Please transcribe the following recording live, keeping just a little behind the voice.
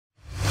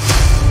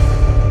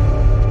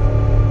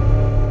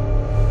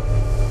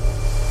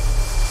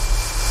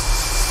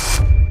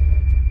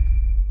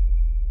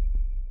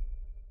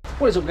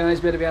What is up guys,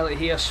 BeardedReality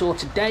here. So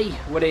today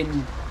we're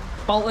in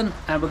Bolton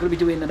and we're going to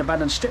be doing an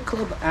abandoned strip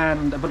club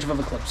and a bunch of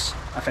other clubs,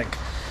 I think.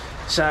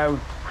 So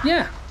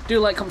yeah, do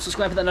like, comment,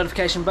 subscribe, hit that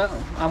notification bell.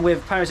 I'm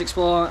with Pirates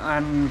Explorer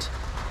and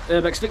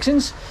Urbex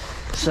Vixens.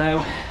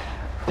 So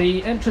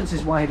the entrance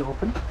is wide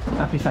open.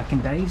 Happy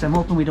fucking days. I'm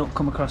hoping we don't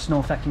come across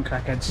no fucking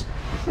crackheads.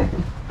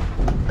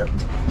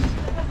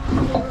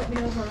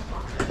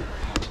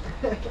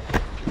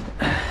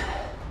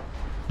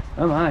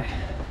 Oh my.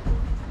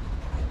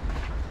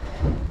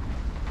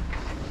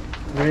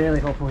 Really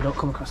hoping we don't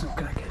come across some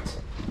crackheads.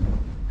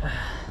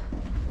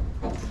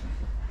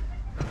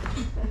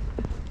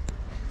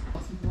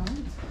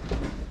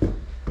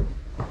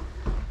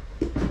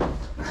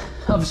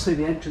 Obviously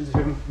the entrance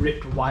has been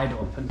ripped wide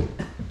open.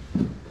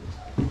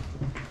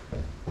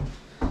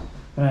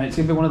 Alright, it's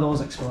going to be one of those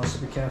explorers,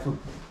 so be careful.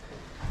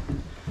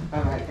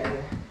 Alright, get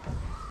there.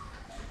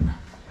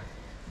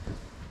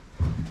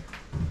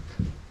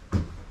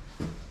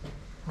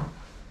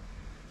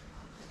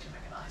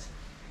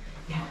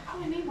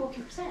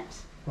 Walking up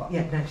steps. What?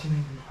 Yeah, no, she made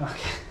me.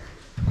 Okay.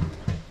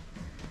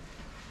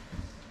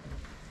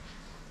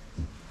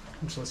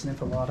 I'm just listening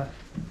for water.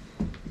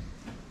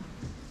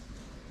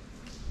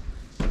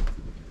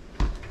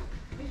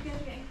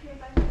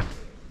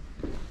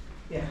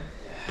 Yeah.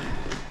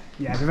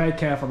 Yeah, be very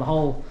careful, the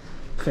whole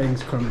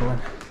thing's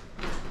crumbling.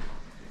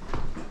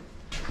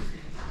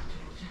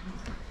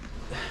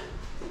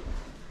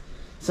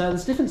 So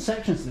there's different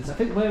sections to this. I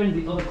think we're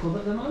in the other club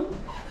at the moment.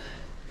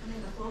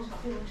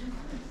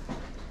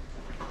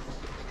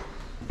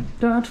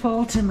 Don't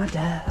fall to my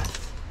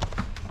death.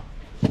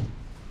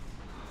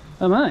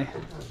 Am I?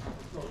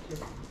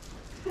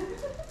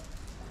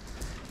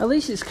 At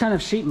least it's kind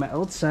of sheet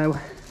metal, so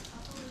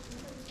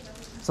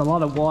there's a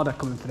lot of water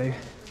coming through.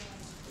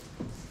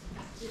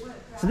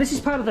 So this is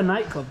part of the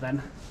nightclub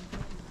then.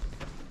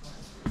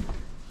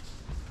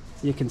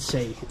 You can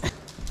see.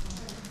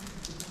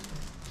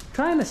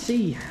 Trying to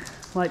see,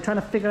 like trying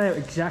to figure out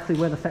exactly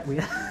where the fuck we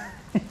are.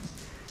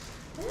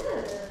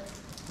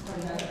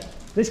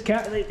 This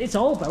cat, it's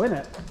old though, isn't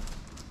it?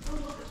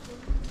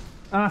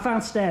 I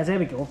found stairs, here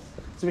we go.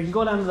 So we can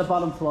go down to the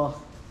bottom floor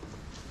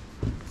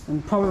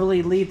and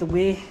probably lead the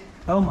way.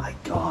 Oh my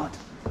god.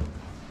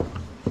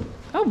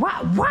 Oh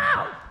wow,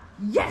 wow!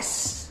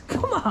 Yes!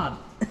 Come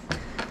on!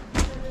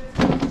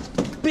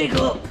 Big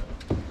up!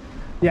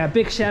 Yeah,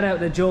 big shout out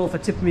to Joel for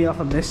tipping me off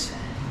on this.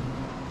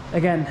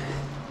 Again,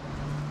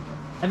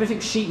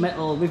 everything's sheet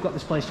metal, we've got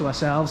this place to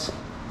ourselves.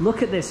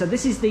 Look at this, so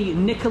this is the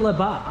Nicola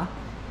Bar.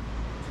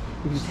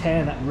 You can just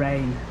hear that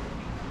rain.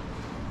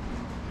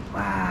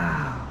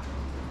 Wow.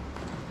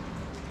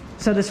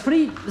 So there's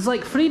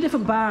like three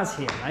different bars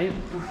here, right?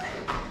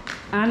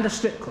 And a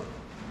strip club.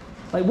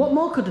 Like what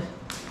more could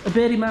a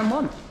beardy man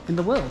want in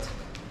the world?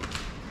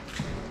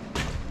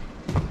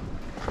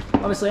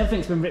 Obviously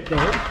everything's been ripped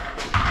out.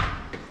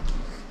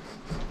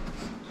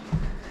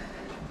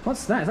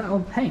 What's that? Is that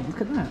old paint? Look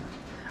at that.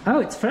 Oh,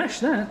 it's fresh,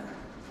 that.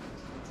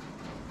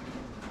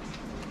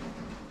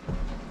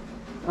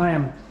 I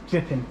am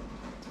dripping.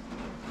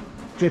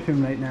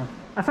 Dripping right now.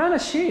 I found a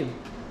shoe.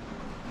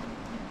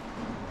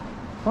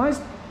 Why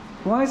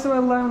is there a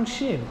lounge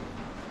shoe?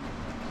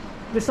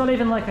 It's not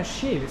even like a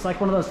shoe, it's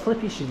like one of those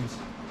flippy shoes.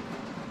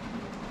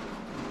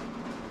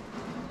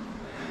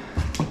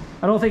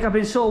 I don't think I've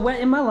been so wet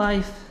in my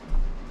life.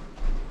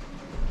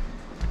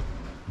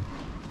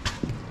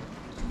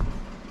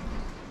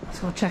 Let's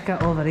go check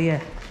out over here.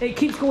 It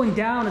keeps going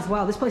down as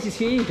well. This place is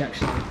huge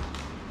actually.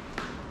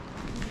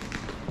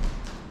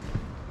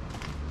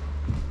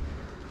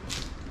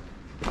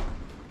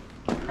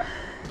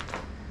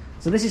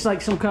 So this is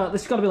like some kind.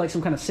 This has got to be like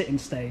some kind of sitting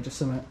stage or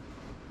something.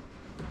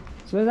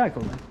 So where's that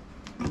going?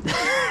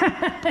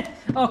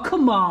 Oh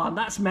come on,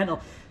 that's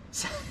mental.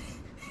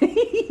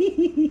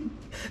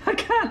 I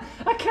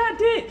can't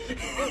do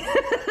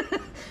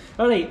it.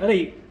 Alright,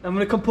 I'm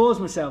gonna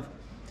compose myself.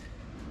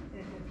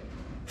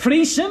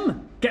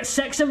 Threesome, get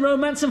sex and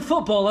romance and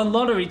football and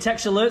lottery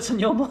text alerts on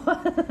your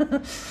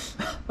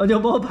on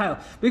your mobile.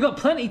 We've got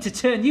plenty to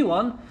turn you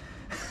on.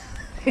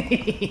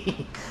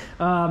 Me.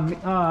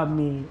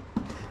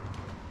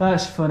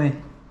 That's funny.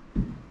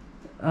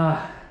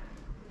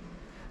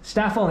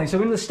 Staff only. So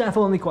we're in the staff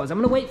only quarters. I'm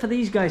going to wait for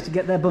these guys to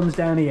get their bums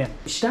down here.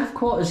 Staff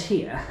quarters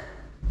here.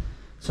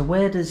 So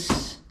where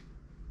does...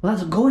 Well, that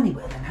doesn't go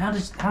anywhere then. How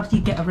do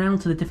you get around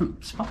to the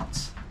different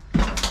spots?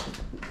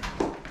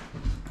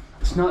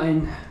 It's not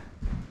in...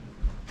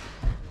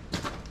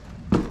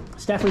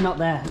 It's definitely not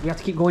there. We have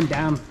to keep going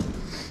down. So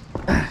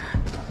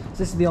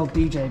this is the old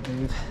DJ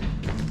booth.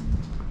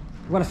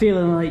 I've got a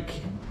feeling like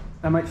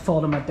I might fall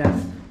to my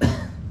death.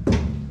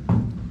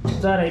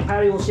 Sorry,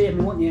 Harry will save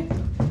me, won't you?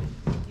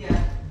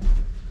 Yeah.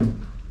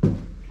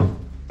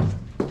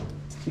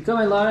 You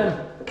coming,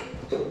 Lauren?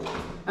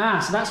 Ah,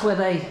 so that's where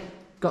they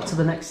got to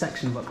the next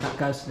section. Look, that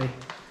goes to the...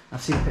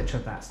 I've seen a picture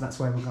of that, so that's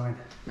where we're going.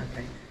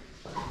 Okay.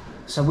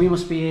 So we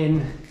must be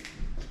in...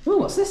 Oh,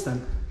 what's this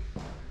then?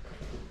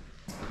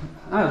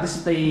 Oh, this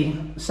is the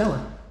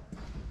cellar.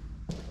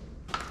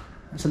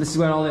 So this is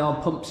where all the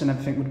old pumps and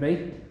everything would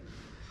be.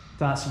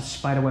 That's some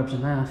spider webs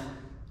in there.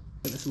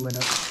 Get this lid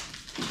up.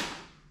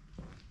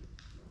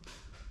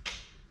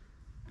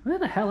 Where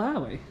the hell are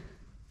we?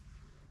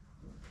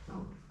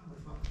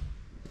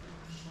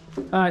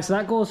 Alright, so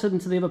that goes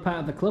into the other part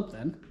of the club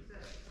then.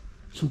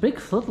 Some big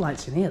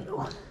floodlights in here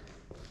though.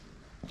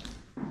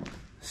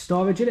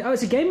 Storage unit. Oh,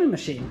 it's a gaming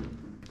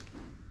machine.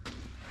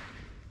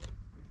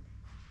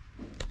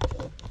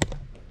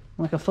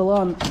 Like a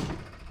full-on...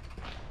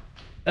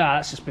 Ah,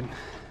 that's just been...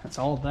 That's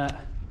all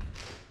that.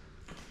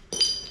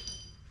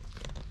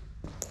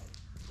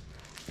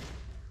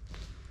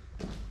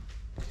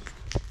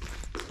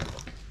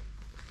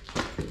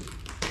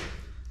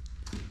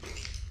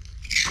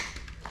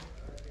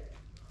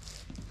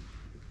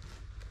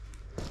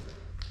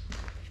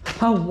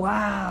 Oh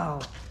wow,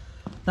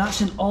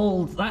 that's an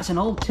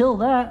old till,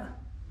 that.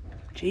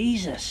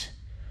 Jesus.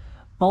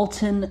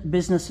 Bolton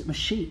business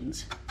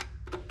machines.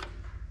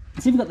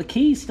 It's even got the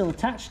keys still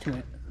attached to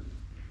it.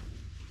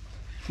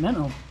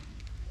 Mental.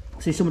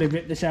 See, somebody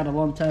ripped this out a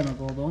long time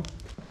ago though.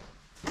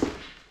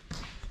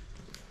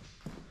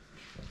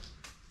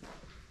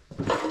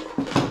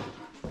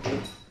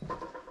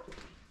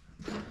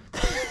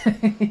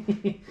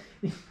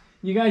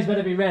 You guys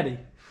better be ready.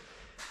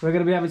 We're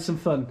going to be having some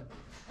fun.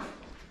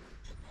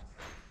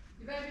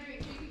 You better be doing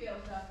cheeky girl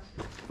stuff.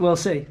 We'll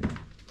see.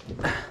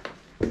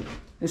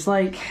 It's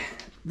like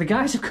the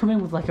guys have come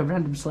in with like a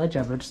random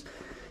sledgehammer, just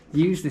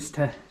use this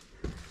to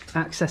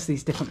access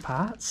these different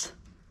parts.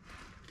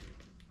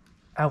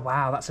 Oh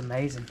wow, that's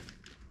amazing.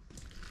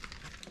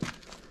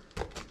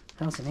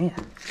 What's in here?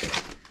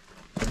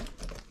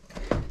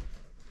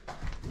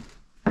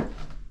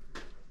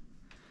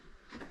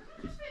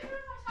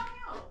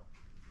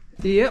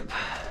 Yep.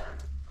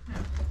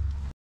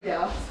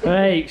 Yeah.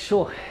 Right,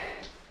 so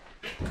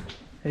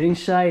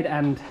inside,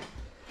 and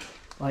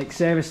like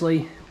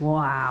seriously,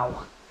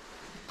 wow.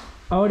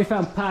 I already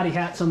found party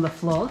hats on the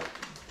floor.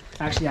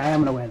 Actually, I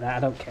am gonna wear that, I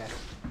don't care.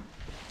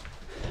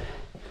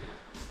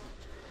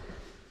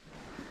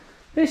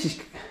 This is...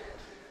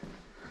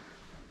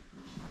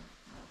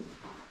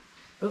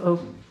 Uh-oh.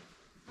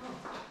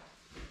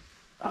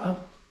 Uh-oh.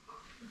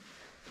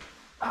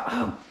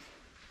 Uh-oh.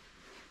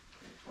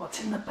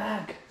 What's in the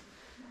bag?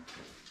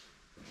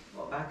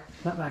 What bag?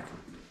 That bag.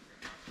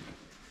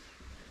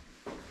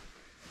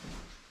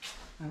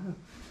 Oh.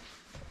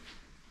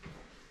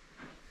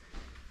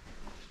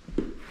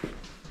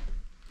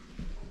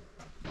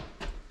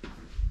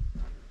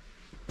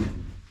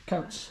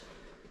 Coats.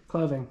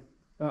 Clothing.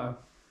 Uh-oh.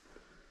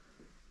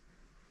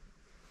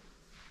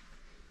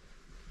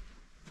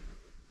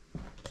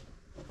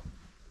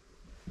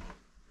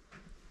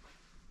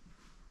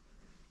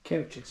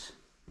 Couches.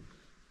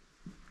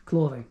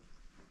 Clothing.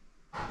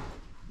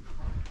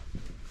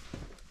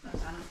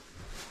 That's Anna.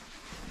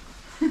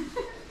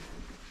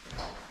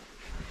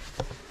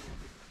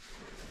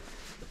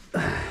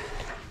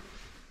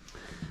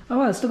 Oh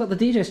well, I've still got the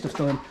DJ stuff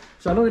going.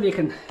 So I don't know if you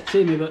can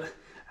see me, but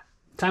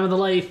time of the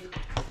life.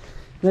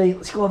 Right,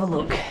 let's go have a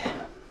look.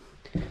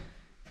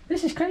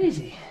 This is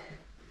crazy.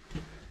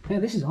 Yeah,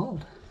 this is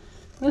old.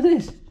 Look at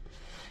this.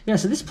 Yeah,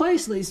 so this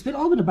place, it's been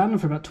all been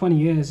abandoned for about 20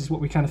 years is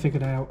what we kind of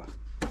figured out.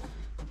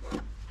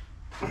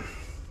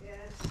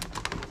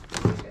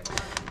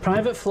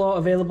 Private floor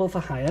available for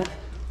hire.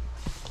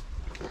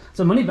 There's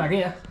a money bag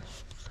here.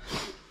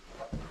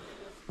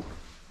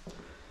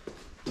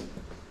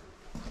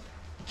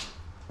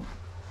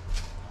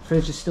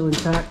 Fridge is still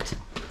intact.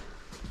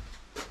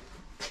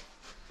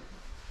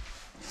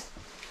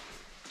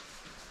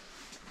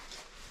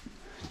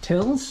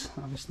 Tills,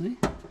 obviously.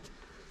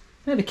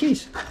 Yeah, the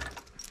keys.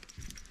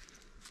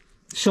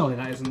 Surely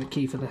that isn't the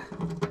key for the...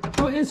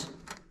 Oh, it is.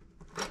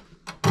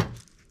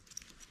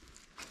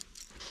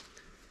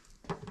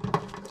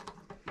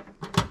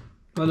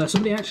 Well, no,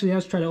 somebody actually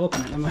has tried to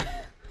open it.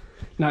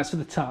 No, it's for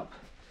the top.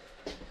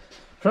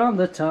 From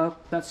the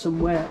top, that's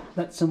somewhere,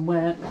 that's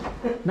somewhere.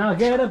 Now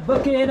get a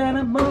bucket and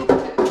a mop.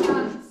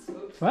 Dance.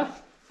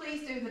 What?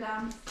 Please do the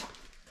dance.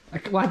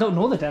 Well, I don't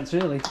know the dance,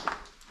 really.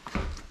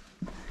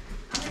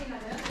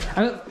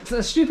 It's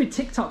a stupid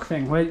TikTok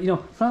thing where, you know,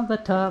 from the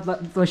top,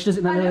 where she does it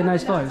in that really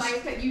nice voice. I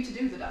expect you to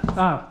do the dance.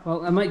 Oh,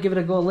 well, I might give it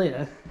a go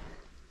later.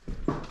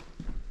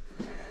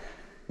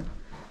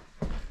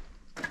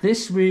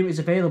 This room is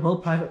available,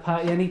 private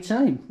party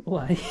anytime.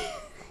 Why?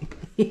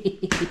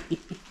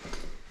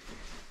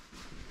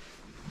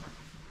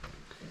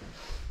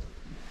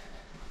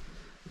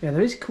 Yeah,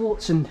 there is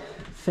quotes and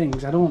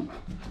things. I don't...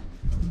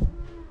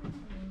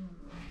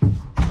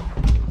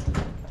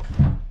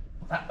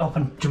 That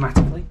opened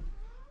dramatically.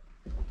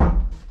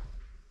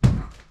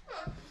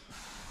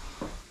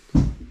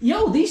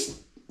 Yo,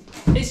 these...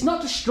 It's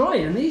not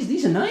destroying.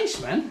 These are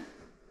nice, man.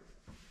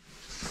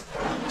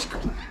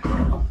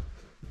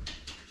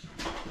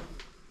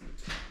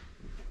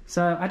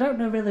 So, I don't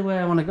know really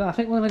where I want to go. I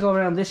think we're going to go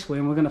around this way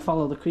and we're going to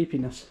follow the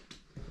creepiness.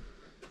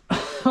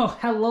 Oh,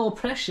 hello,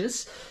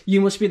 precious.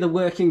 You must be the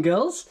working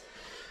girls.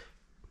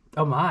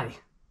 Oh, my.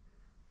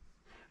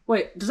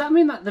 Wait, does that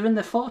mean that they're in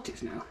their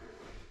 40s now?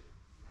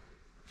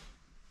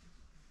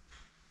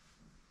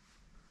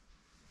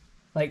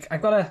 Like,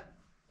 I've got to...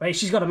 Wait,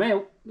 she's got them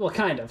out. Well,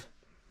 kind of.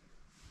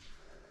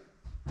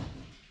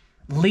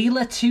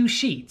 Leela 2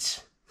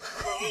 sheets.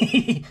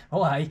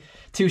 Oh, aye.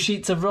 2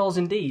 sheets of rolls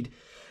indeed.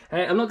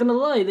 I'm not going to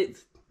lie.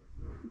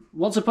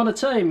 Once upon a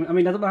time, I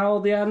mean, I don't know how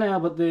old they are now,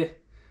 but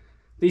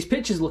these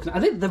pictures looking... I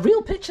think they're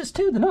real pictures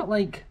too. They're not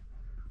like...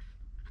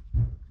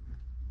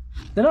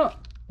 They're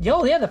not...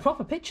 Oh, yeah, they're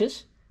proper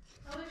pictures.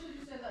 I literally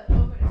just said that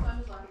joke and it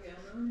sounded like a girl,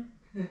 doesn't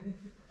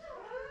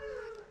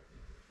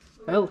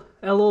it?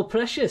 Hello,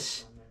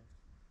 precious.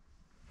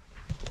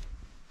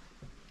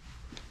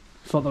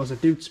 Thought that was a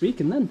dude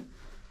speaking then.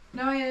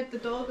 No, I heard the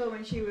door go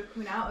when she was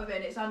coming out of it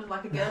and it sounded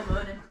like a girl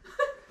moaning.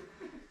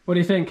 What do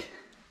you think?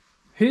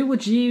 Who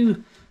would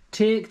you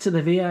take to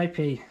the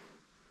VIP?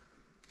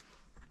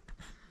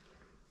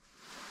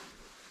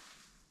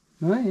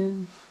 Oh,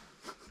 yeah.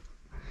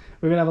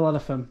 We're going to have a lot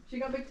of fun. She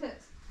got big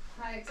tits.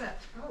 I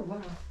accept. Oh,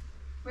 wow.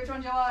 Which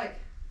one do you like?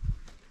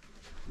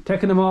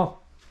 Taking them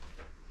all.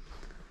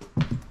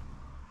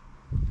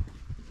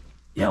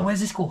 Yeah, where's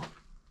this go?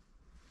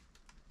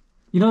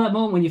 You know that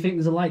moment when you think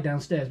there's a light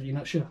downstairs but you're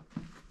not sure?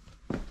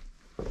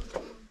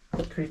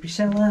 Creepy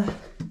cellar.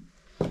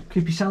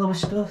 Creepy cellar with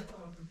stuff.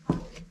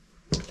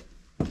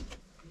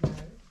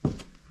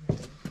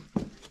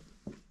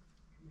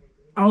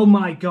 Oh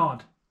my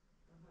god.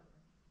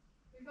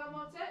 You got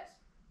more tits?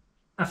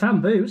 I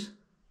found booze.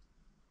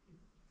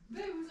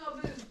 Booze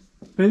or booze?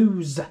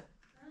 Booze.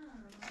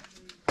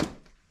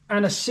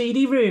 And a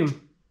seedy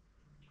room.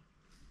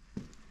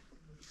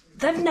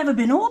 They've never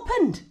been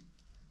opened.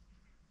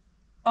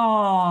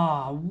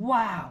 Oh,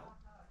 wow.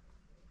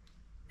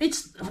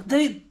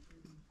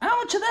 How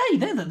much are they?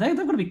 They're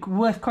going to be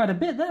worth quite a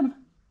bit, them.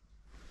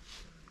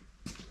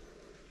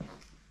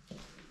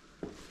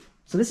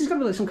 So this is going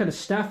to be like some kind of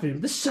staff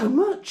room. There's so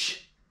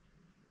much.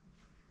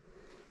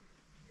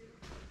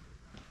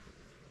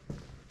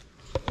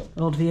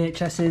 Old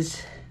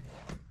VHSs.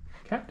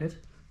 Captive.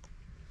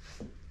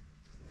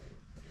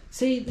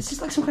 See, this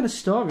is like some kind of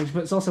storage,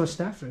 but it's also a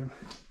staff room.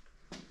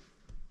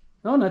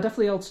 Oh no,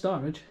 definitely old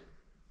storage.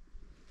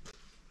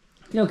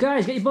 Yo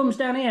guys, get your bums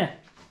down here.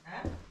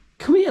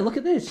 Come here, look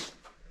at this.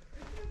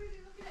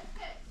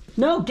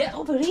 No, get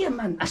over here,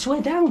 man. I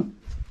swear down.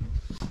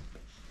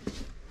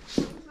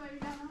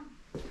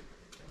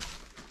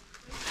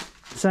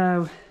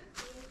 So,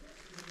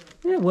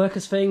 yeah,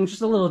 workers' thing,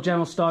 just a little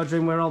general storage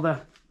room where all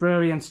the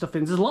brewery and stuff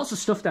is. There's lots of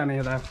stuff down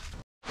here though.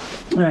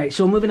 Alright,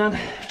 so moving on.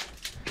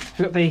 We've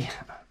got the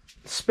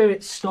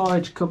spirit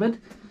storage cupboard.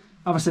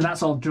 Obviously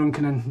that's all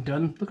drunken and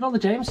done. Look at all the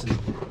Jameson.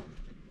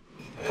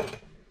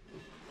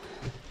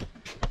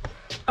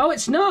 Oh,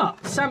 it's not!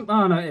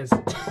 Oh no, it is.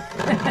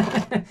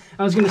 I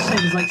was going to say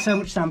there's like so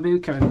much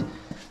Sambuca and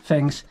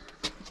things.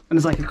 And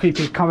there's like a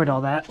creepy corridor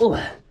there. Ooh.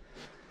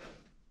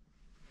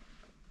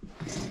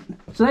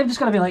 So they've just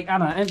got to be like, I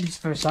don't know, empties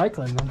for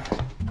recycling then.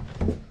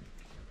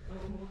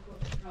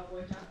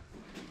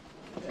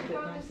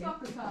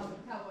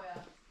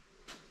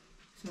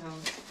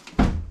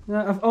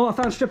 Oh, I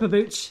found stripper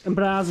boots and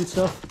bras and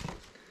stuff.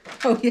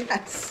 Oh,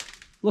 yes.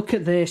 Look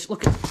at this.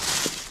 Look at...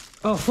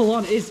 Oh, full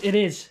on. It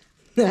is.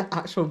 The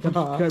actual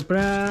bra. Go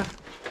bra.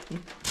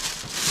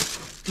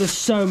 There's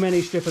so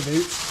many stripper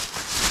boots.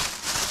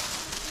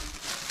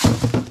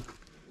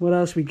 What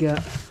else we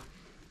got?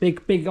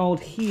 Big old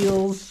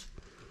heels.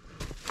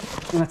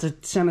 I'm going to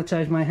have to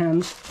sanitize my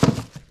hands.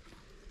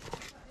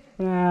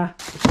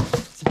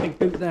 It's a big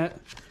boot there.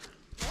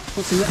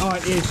 What's in it? Oh,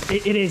 it is.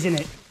 It is in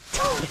it.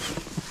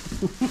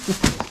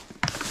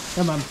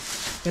 Come on,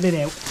 get it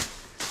out.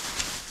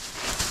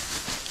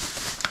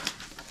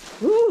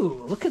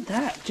 Ooh, look at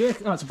that.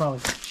 Jerk. Oh, it's a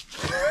brolly.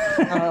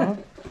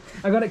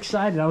 I got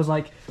excited. I was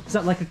like, is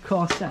that like a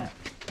corset?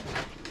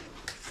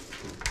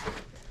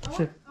 It's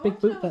a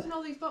big boot there.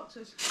 All these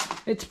boxes.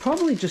 It's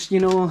probably just, you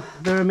know,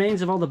 the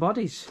remains of all the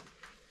bodies.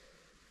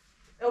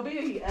 It'll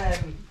be,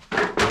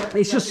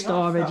 It's just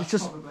storage, it's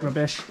just probably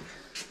rubbish.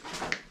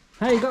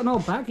 Hey, you got an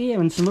old bag here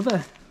and some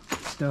other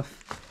stuff.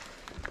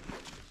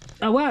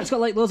 Oh wow, it's got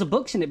like loads of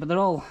books in it, but they're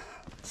all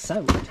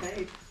soaked.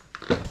 Hey.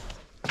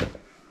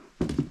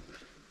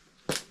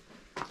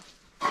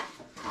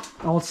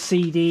 Old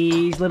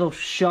CDs, little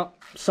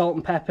shop, salt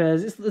and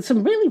peppers. There's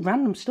some really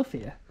random stuff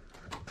here.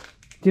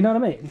 Do you know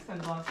what I mean?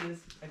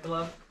 Sunglasses, a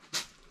glove.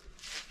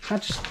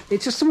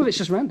 It's just some of it's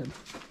just random.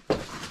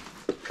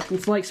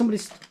 It's like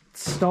somebody's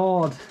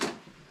stored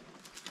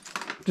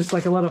just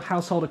like a lot of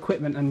household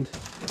equipment and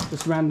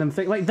just random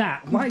thing like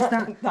that. Why is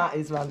that? That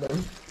is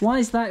random. Why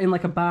is that in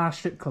like a bar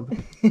strip club?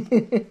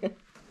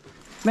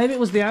 Maybe it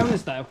was the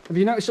owners though. Have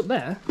you noticed up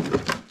there?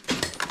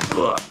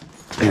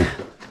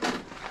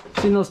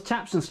 Seen those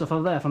taps and stuff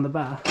over there from the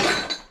bar?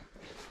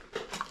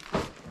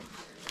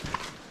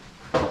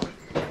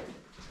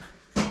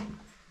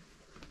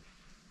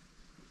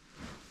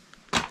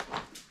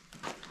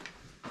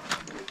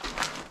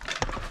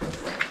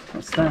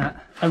 What's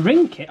that? A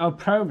ring kit? Oh,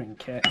 pro ring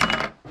kit.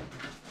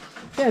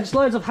 Yeah, just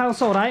loads of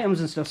household items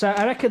and stuff. So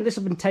I reckon this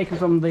has been taken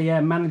from the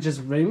manager's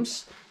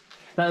rooms.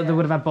 That they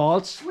would have had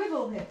boards.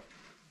 Wiggle it.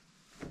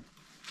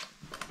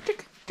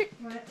 Tick, tick.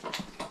 Right.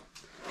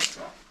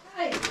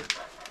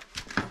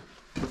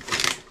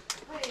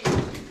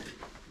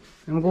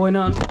 I'm going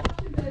on.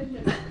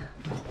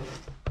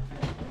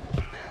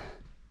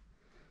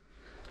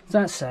 What's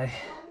that say?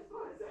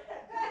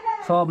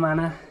 Ford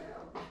Manor.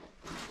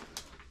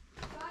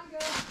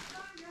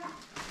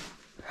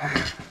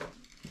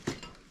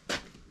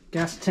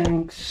 Gas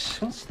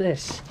tanks. What's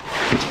this?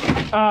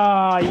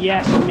 Ah,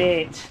 yes,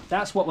 mate.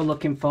 That's what we're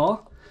looking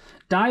for.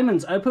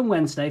 Diamonds open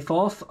Wednesday,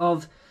 4th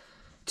of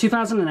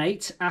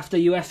 2008 after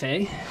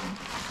UFA.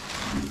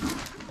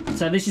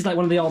 So this is like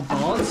one of the old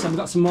boards. So we've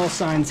got some more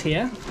signs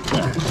here.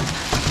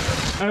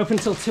 Open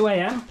till 2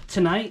 AM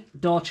tonight,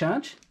 door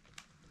charge.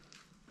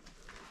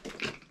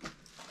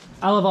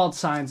 I love old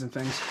signs and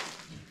things.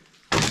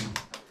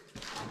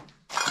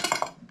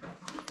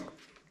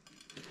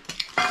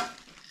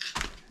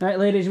 Right,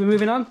 ladies, we're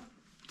moving on.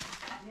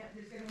 Yeah,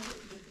 just gonna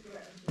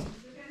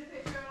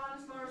picture of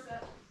Alanis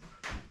Morissette.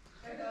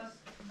 There it goes.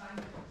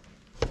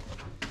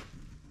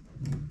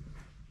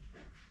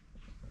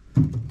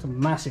 Bang. It's a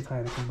massive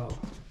Heineken bottle.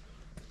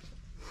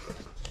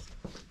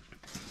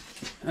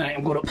 Alright,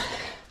 I'm going up.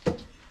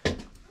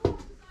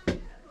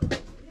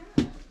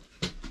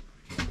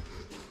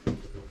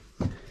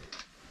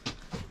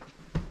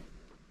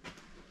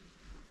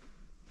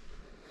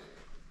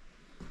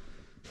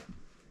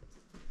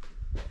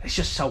 It's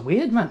just so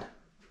weird, man.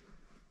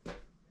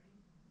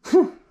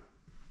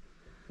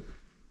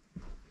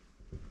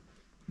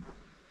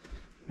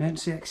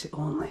 Emergency exit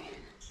only.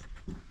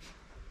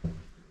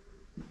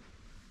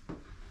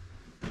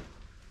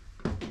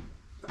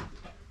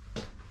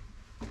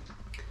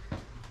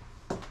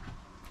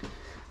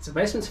 So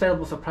basement's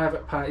available for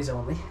private parties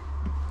only.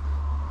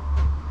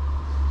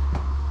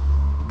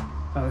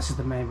 Oh, this is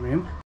the main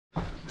room.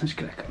 Let's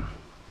click on.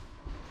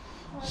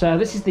 So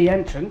this is the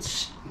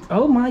entrance.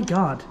 Oh my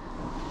god.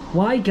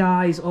 Why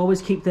guys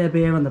always keep their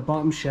beer on the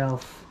bottom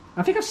shelf?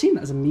 I think I've seen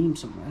that as a meme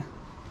somewhere.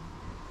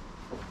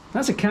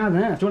 That's a can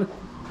there. Do you want to...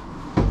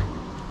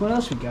 What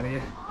else we got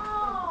here?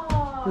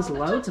 Oh, There's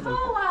loads of them.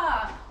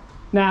 Cola.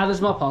 Nah,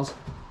 there's more pods.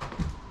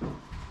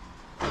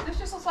 This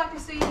just looks like a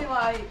seedy,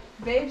 like,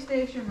 babe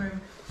station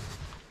room.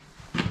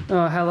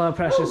 Oh, hello,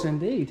 precious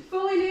indeed.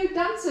 Fully nude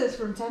dancers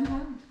from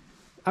 £10.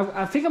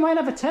 I think I might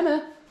have a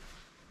tenner.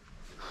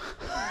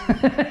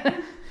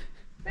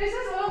 This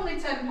is only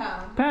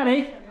 £10.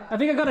 Paddy, I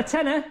think I got a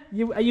tenner.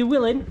 Are you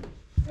willing?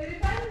 It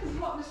depends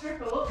what the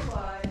stripper looks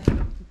like.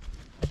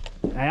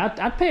 Hey,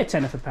 I'd pay a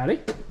tenner for Paddy.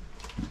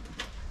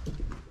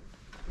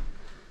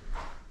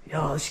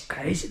 Yo, this is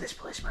crazy, this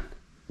place, man.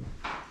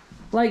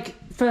 Like,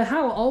 for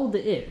how old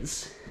it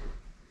is,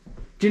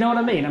 do you know what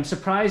I mean? I'm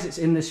surprised it's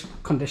in this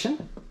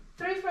condition.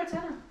 3 for a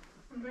tenner.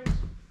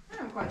 Yeah,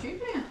 I'm quite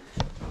cheap here.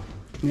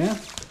 Yeah.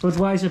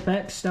 Budweiser,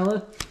 Beck,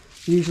 Stella,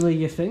 usually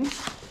your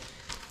things.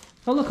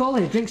 Oh, look, all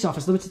here, drinks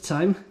offers, limited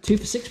time, 2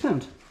 for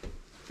 £6.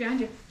 Behind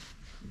you.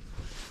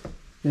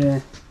 Yeah.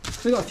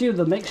 We've got a few of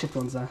the makeshift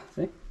ones there,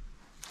 see?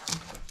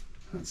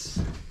 What's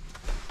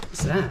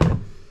that?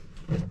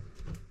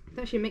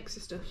 That's your mixer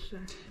stuff. So.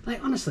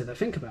 Like, honestly, though,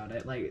 think about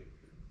it. Like,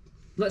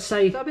 let's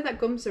say... That'll be that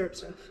gum syrup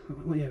stuff.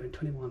 What year? In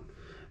 21.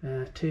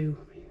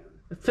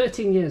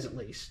 13 years at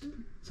least.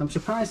 So I'm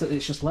surprised that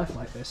it's just left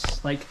like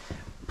this. Like,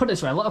 put it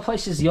this way, a lot of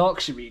places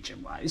Yorkshire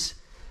region-wise,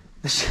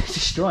 they're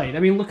destroyed. I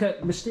mean, look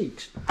at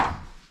Mystique's.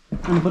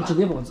 And a bunch of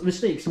the other ones.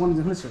 Mystique's, the ones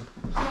in Huddersfield.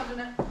 Not done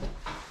it.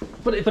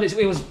 But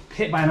it was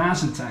hit by an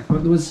arson attack,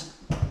 but there was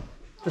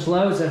just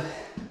loads of...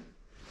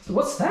 So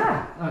what's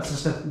that? Oh, it's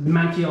just a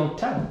manky old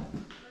towel.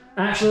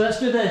 Actually, let's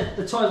do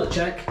the toilet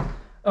check.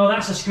 Oh,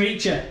 that's a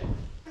screecher.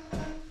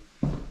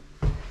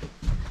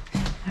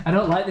 I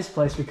don't like this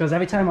place because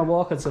every time I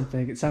walk on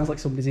something, it sounds like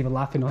somebody's either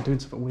laughing or doing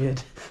something weird.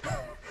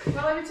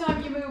 Well, every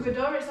time you move a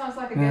door, it sounds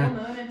like a girl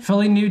moaning.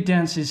 Fully nude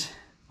dances,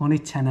 only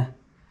tenner.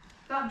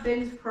 That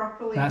bin's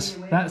properly in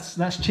your way.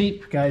 That's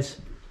cheap,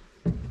 guys.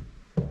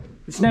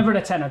 It's never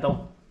a tenner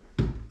though.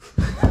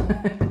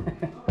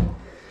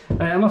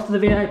 Right, I'm off to the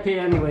VIP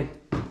anyway.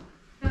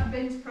 That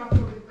bin's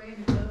properly way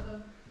in the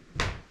photo.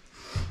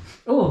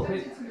 Oh,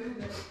 Tempted to move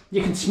it.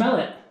 you can smell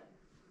it.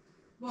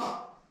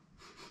 What?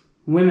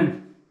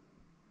 Women.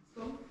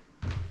 Skunk?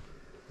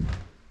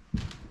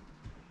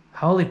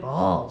 Holy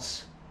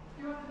balls.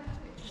 Do you want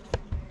a picture?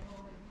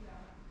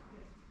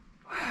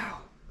 Wow.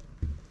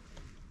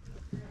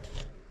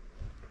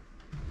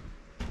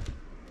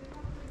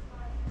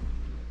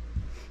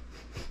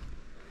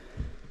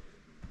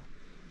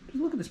 Just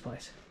look at this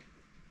place.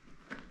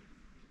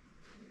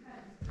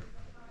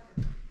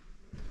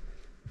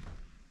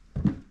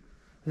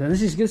 So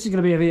this is going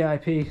to be a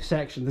VIP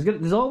section.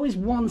 There's always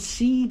one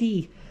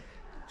seedy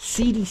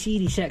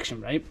section,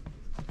 right?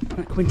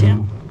 Going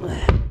down.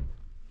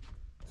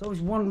 There's always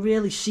one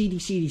really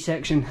seedy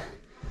section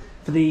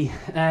for the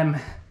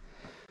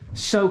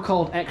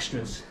so-called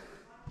extras.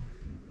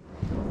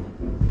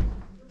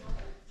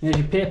 Here's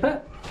your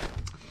paper.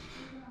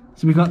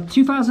 So we've got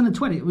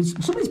 2020.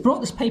 Somebody's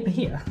brought this paper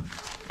here.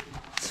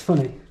 It's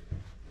funny.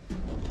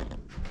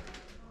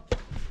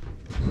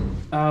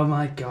 Oh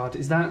my god,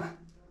 is that?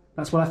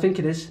 That's what I think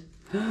it is.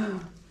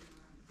 Oh,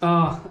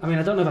 I mean,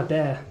 I don't know if I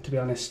dare, to be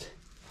honest.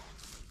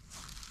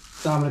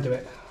 So I'm gonna do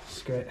it.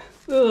 Screw it.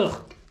 Ugh.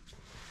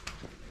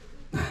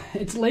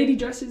 It's lady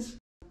dresses.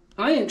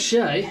 I ain't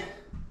shy.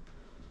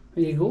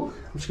 There you go.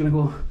 I'm just gonna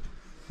go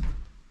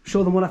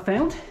show them what I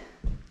found.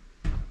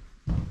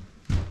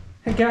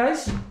 Hey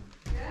guys.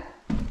 Yeah?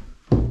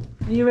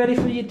 Are you ready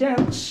for your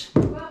dance?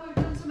 Well, we've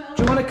done some else.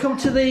 Do you want to come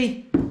to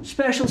the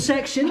special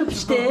section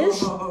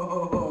upstairs?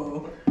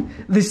 Oh.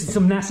 There's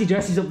some nasty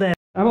dresses up there.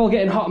 I'm all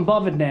getting hot and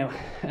bothered now.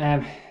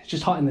 It's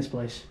just hot in this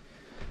place.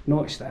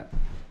 Notice that.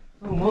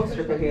 Oh, more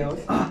stripper heels.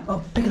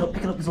 Oh, pick it up,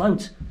 there's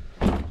loads.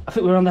 I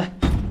think we're on the...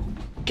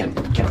 Get 'em.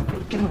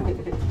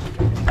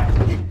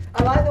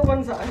 I like the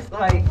ones that are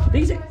like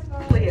These are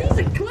clear. These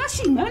are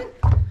classy, man.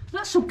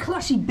 That's some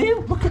classy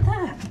boot. Look at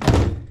that.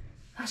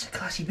 That's a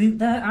classy boot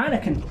there, I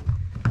reckon.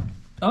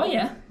 Oh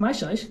yeah, my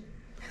size.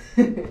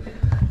 There's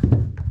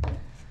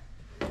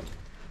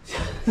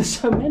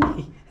so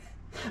many.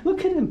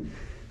 Look at them.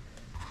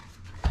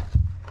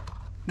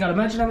 God,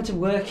 imagine having to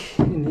work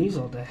in these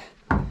all day.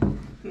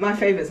 My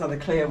favourites are the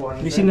clear ones.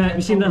 Have you seen that? Have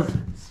you seen the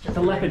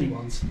leopardy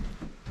ones?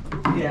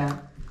 Yeah.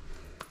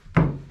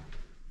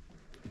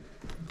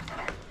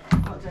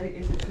 What date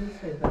is it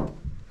Tuesday then?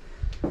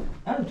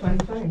 Oh,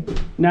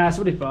 2020. Nah,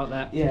 somebody bought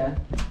that. Yeah.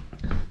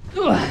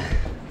 Alright,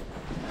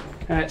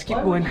 let's keep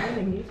going.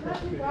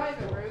 That's your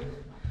private room.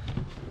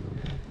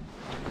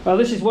 Well,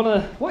 this is one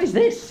of the... What is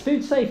this?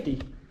 Food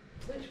safety.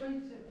 Which one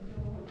is it?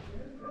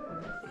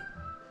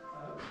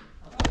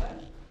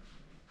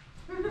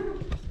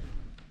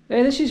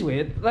 Hey, this is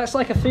weird. That's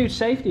like a food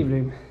safety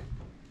room.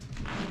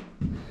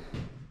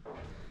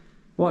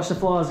 Watch the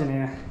floors in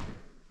here.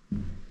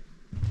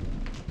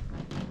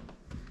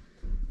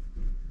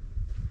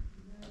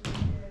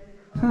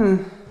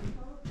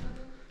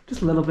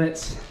 Just little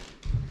bits.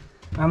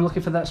 I'm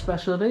looking for that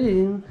special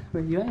room.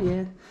 Where you at?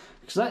 Yeah.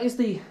 Because that is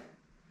the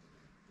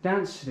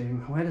dance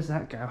room. Where does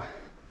that go?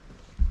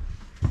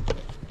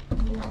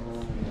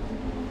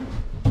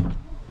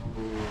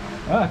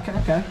 Oh,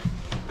 okay.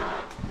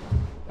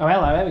 Oh,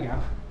 hello, there we go.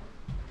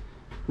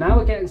 Now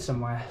we're getting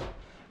somewhere.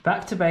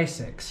 Back to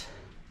basics.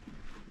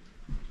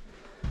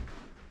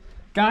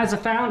 Guys, I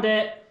found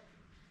it!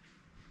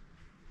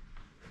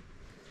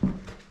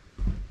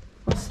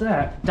 What's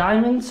that?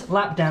 Diamonds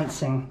lap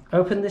dancing.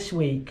 Open this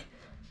week.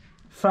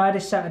 Friday,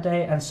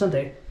 Saturday and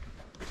Sunday.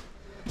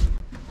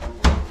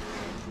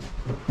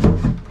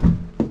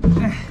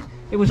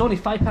 It was only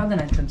 £5 an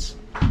entrance.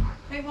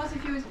 It was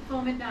if you was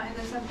before midnight and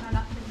there's £7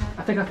 after midnight.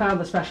 I think I found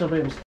the special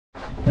rooms.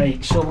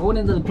 Right, so we're going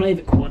into the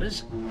private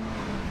quarters.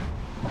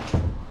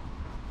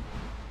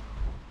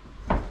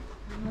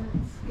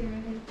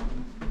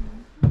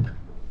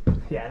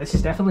 Yeah, this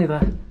is definitely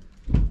the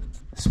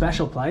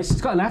special place.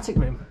 It's got an attic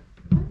room.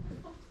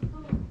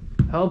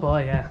 Oh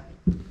boy, yeah.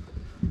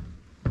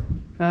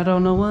 I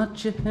don't know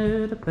what you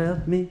heard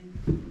about me.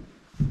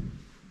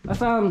 I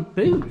found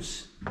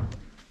booze.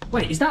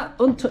 Wait, is that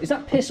is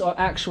that piss or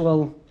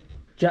actual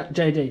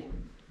JD?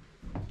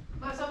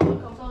 Let's have a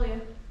look, I'll tell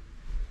you.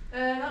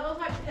 That looks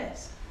like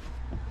piss.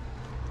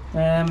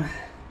 The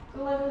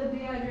level of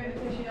dehydrated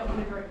fish you don't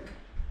want to drink.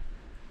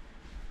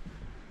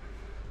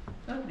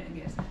 Open it and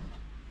guess.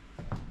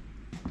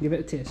 Give it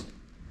a taste.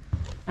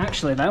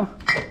 Actually, though,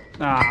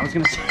 I was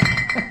going to say,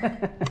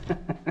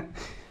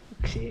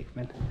 shake,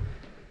 man.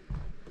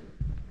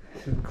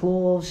 Some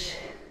cloves,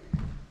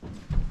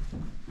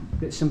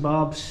 bits and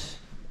bobs.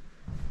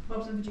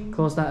 Bob's and Virginia.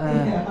 Close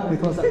that. We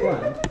close that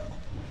blind.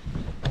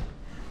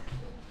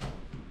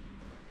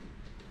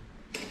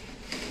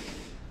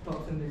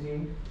 Bolton, did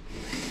you?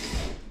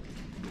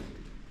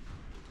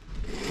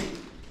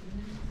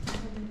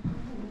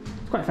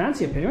 It's quite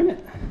fancy up here, isn't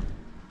it?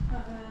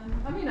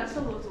 I mean, I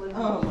still love to live.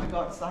 Oh my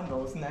god,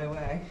 sandals, no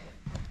way.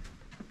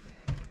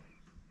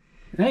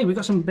 Hey, we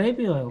got some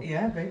baby oil.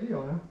 Yeah, baby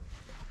oil.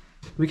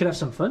 We could have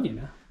some fun, you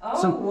know.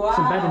 Oh wow,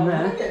 some bed in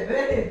there. look at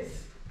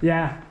this.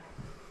 Yeah.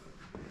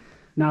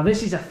 Now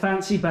this is a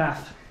fancy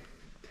bath.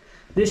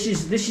 This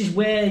is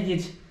where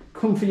you'd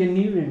come for your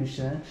new room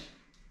search.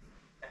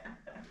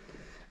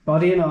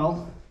 Body and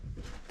all.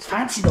 It's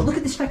fancy though. Look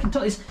at this fucking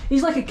top.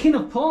 He's like a king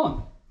of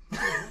porn.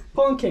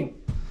 Porn king.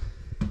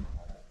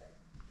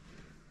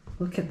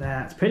 Look at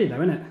that. It's pretty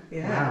though, isn't it?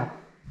 Yeah. Wow.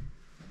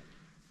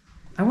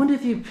 I wonder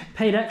if you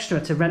paid extra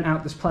to rent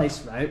out this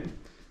place, right?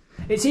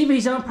 It's either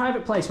his own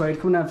private place where he'd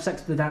come and have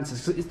sex with the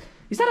dancers.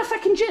 Is that a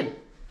fucking gym?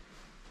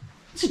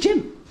 It's a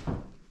gym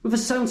with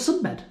its own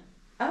sunbed.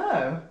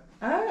 Oh.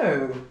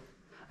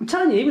 I'm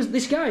telling you,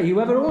 this guy,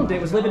 whoever owned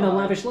it, was living a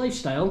lavish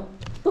lifestyle.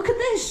 Look at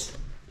this.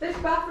 This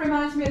bath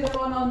reminds me of the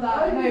one on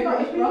that. Oh, you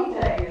got a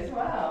British day as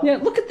well. Yeah,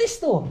 look at this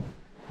though.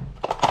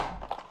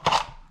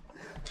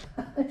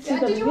 Yeah,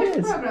 did you watch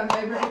the programme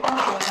though, British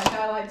Brothel, and that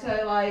guy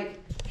like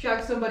to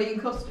shag somebody in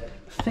custard?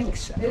 I think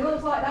so. It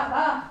looks like that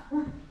bath.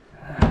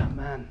 Ah,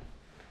 man.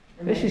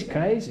 This is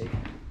crazy.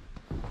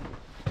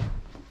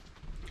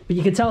 But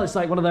you can tell it's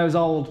like one of those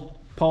old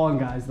porn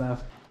guys though.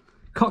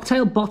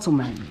 Cocktail bottle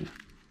menu.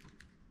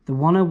 The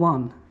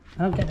 101.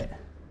 I don't get it.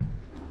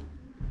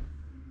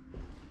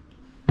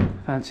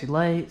 Fancy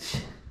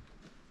lights.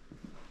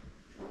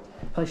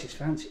 Place is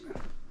fancy, man.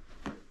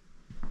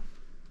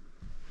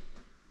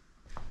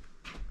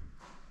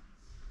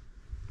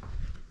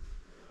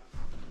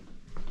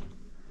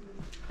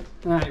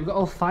 Alright, we've got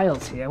all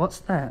files here. What's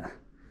that?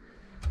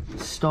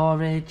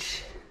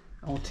 Storage,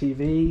 all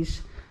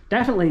TVs.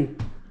 Definitely,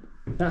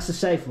 that's a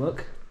safe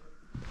look.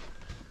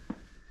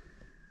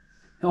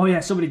 Oh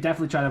yeah, somebody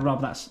definitely tried to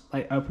rob that,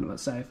 like, open up that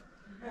safe.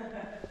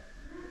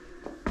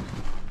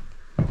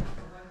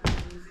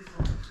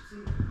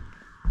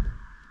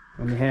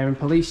 When you're hearing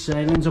police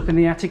sirens up in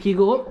the attic, you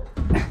go up.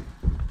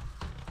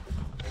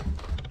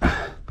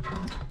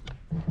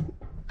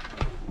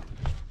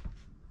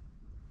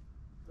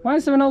 Why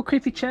is there an old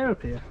creepy chair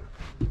up here?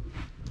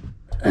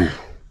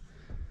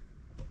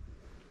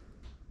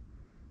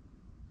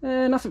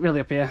 Nothing really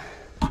up here.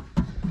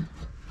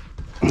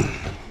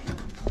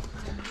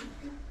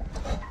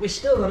 We've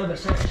still got other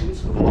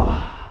sections. Ooh.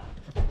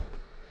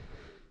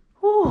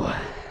 What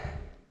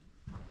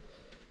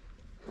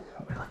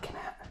are we looking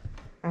at?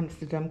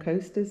 Amsterdam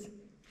coasters.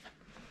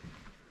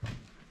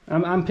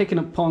 I'm picking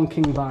up Pawn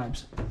King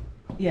vibes.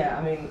 Yeah,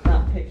 I mean,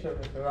 that picture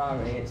of a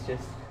Ferrari, it's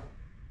just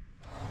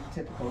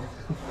typical.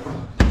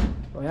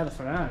 Oh yeah, the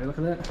Ferrari, look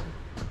at that.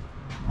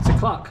 It's a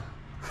clock.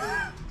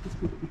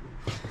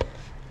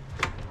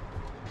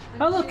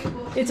 Oh look,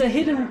 it's a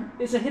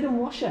hidden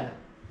washer.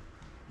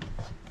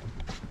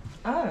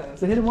 Oh.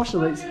 It's a hidden washer.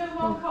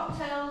 101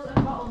 cocktails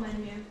and bottle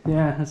menu.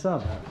 Yeah, I saw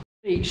that.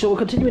 Right, so we're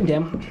continuing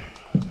down.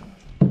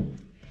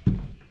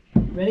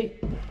 Ready?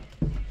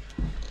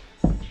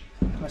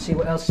 Let's see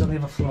what else is on the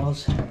other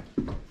floors.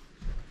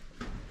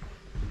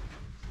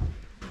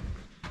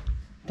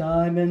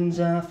 Diamonds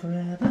are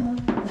forever.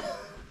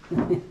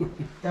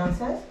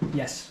 Downstairs?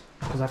 Yes,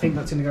 because I think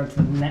that's going to go to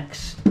the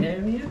next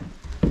area.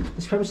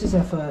 This premises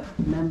are for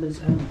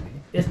members only.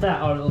 If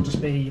that, or it'll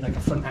just be like a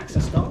front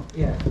access door.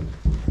 Yeah.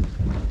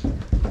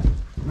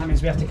 That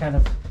means we have to kind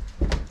of...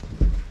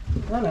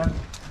 I don't know.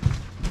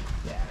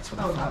 Yeah, that's what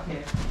I thought. Up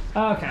here.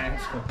 Okay,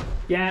 that's cool.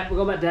 Yeah,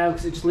 we'll go back down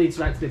because it just leads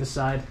right to the other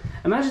side.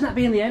 Imagine that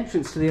being the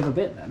entrance to the other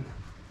bit then.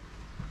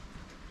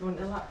 You want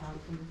a lap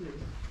dance in the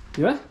booth?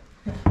 You what?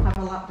 Have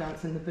a lap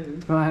dance in the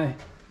booth. Right.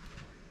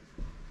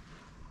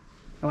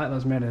 I like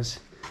those mirrors.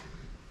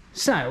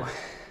 So...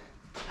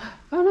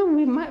 Oh no,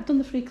 we might have done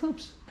the 3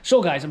 clubs.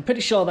 So guys, I'm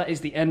pretty sure that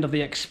is the end of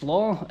the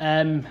explore.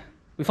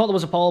 We thought there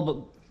was a poll, but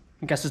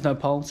I guess there's no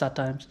poll, sad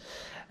times.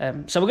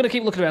 So we're going to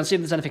keep looking around, see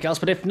if there's anything else,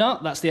 but if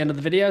not, that's the end of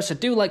the video. So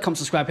do like, comment,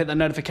 subscribe, hit that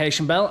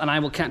notification bell, and I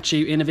will catch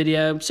you in a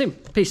video soon.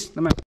 Peace.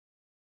 I'm out.